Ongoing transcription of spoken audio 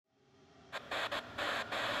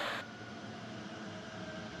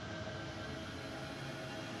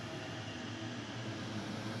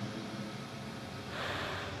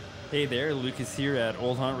Hey there, Lucas here at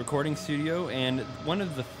Old Haunt Recording Studio, and one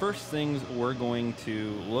of the first things we're going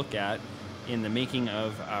to look at in the making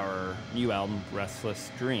of our new album, Restless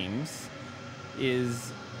Dreams,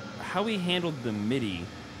 is how we handled the MIDI.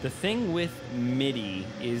 The thing with MIDI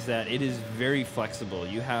is that it is very flexible.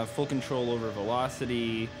 You have full control over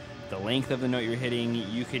velocity, the length of the note you're hitting.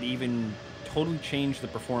 You could even totally change the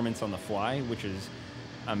performance on the fly, which is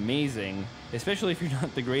amazing, especially if you're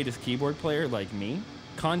not the greatest keyboard player like me.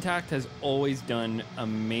 Kontakt has always done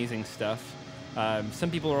amazing stuff.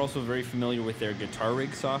 Some people are also very familiar with their guitar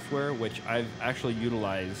rig software, which I've actually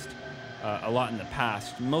utilized a lot in the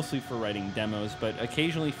past, mostly for writing demos, but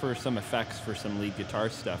occasionally for some effects for some lead guitar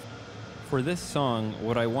stuff. For this song,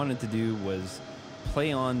 what I wanted to do was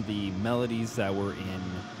play on the melodies that were in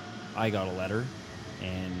I Got a Letter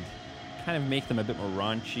and kind of make them a bit more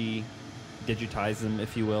raunchy, digitize them,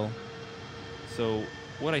 if you will. So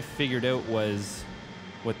what I figured out was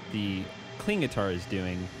what the clean guitar is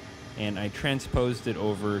doing, and I transposed it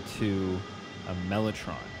over to a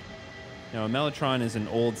mellotron. Now, a mellotron is an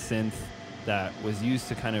old synth that was used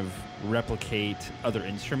to kind of replicate other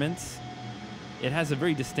instruments. It has a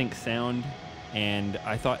very distinct sound, and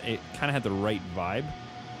I thought it kind of had the right vibe.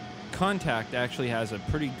 Kontakt actually has a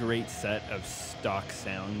pretty great set of stock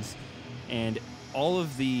sounds, and all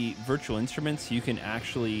of the virtual instruments you can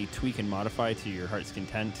actually tweak and modify to your heart's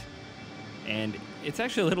content. And it's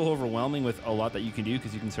actually a little overwhelming with a lot that you can do,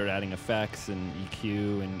 because you can start adding effects and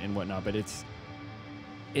EQ and whatnot, but its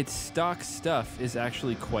stock stuff is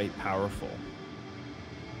actually quite powerful.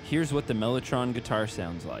 Here's what the mellotron guitar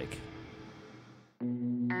sounds like.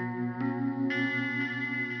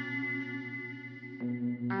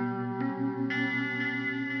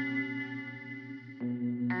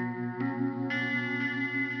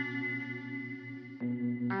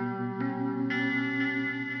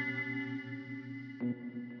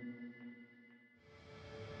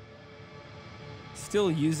 Still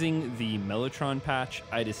using the mellotron patch,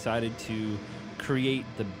 I decided to create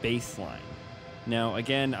the bass line. Now,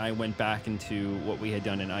 again, I went back into what we had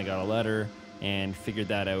done in I Got a Letter and figured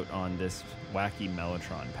that out on this wacky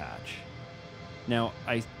mellotron patch. Now,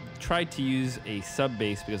 I tried to use a sub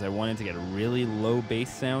bass because I wanted to get a really low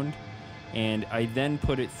bass sound, and I then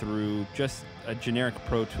put it through just a generic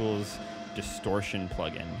Pro Tools distortion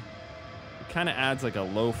plugin. It kind of adds like a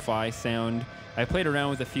lo-fi sound. I played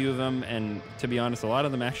around with a few of them, and to be honest, a lot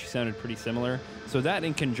of them actually sounded pretty similar. So that,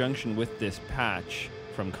 in conjunction with this patch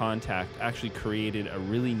from Kontakt, actually created a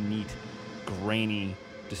really neat, grainy,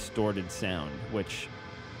 distorted sound, which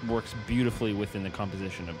works beautifully within the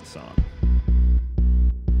composition of the song.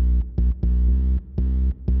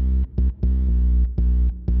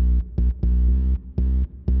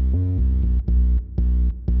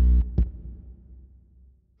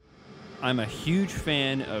 I'm a huge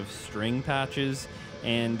fan of string patches,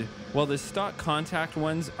 and while the stock Kontakt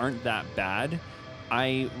ones aren't that bad,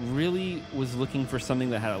 I really was looking for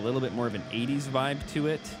something that had a little bit more of an 80s vibe to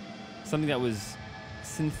it, something that was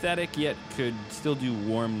synthetic yet could still do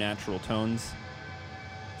warm, natural tones.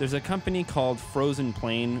 There's a company called Frozen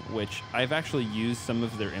Plain, which I've actually used some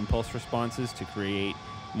of their impulse responses to create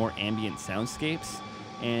more ambient soundscapes,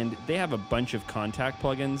 and they have a bunch of Kontakt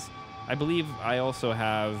plugins. I believe I also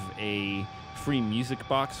have a free music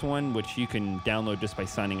box one, which you can download just by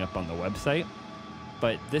signing up on the website.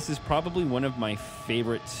 But this is probably one of my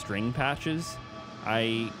favorite string patches.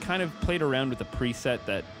 I kind of played around with a preset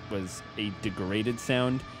that was a degraded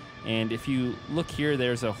sound, and if you look here,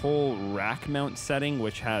 there's a whole rack mount setting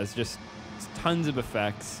which has just tons of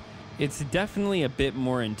effects. It's definitely a bit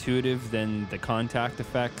more intuitive than the Kontakt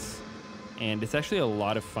effects, and it's actually a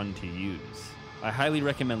lot of fun to use. I highly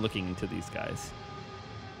recommend looking into these guys.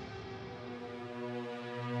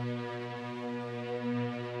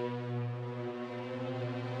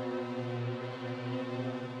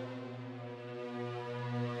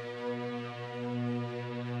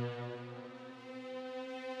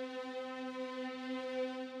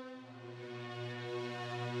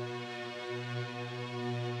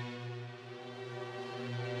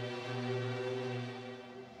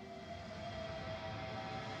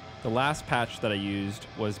 The last patch that I used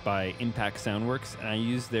was by Impact Soundworks, and I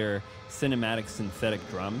used their cinematic synthetic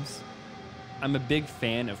drums. I'm a big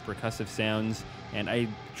fan of percussive sounds, and I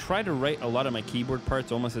try to write a lot of my keyboard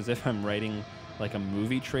parts almost as if I'm writing like a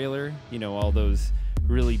movie trailer. You know, all those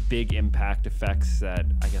really big impact effects that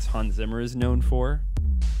I guess Hans Zimmer is known for.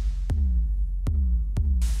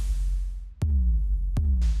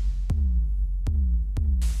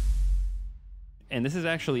 And this is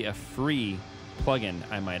actually a free plugin,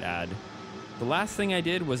 I might add. The last thing I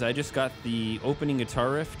did was I just got the opening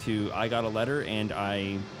guitar riff to I Got a Letter, and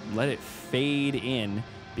I let it fade in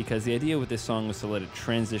because the idea with this song was to let it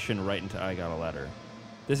transition right into I Got a Letter.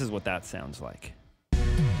 This is what that sounds like.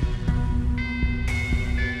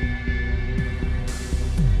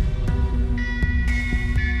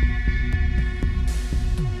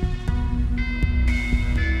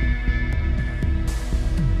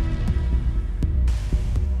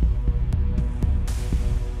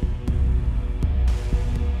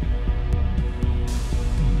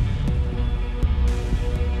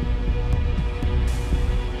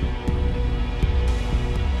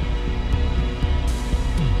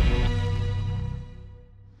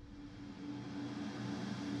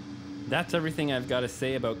 That's everything I've got to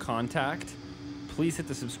say about Kontakt. Please hit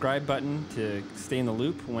the subscribe button to stay in the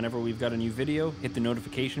loop whenever we've got a new video. Hit the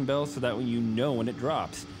notification bell so that way you know when it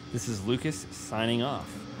drops. This is Lucas signing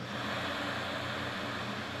off.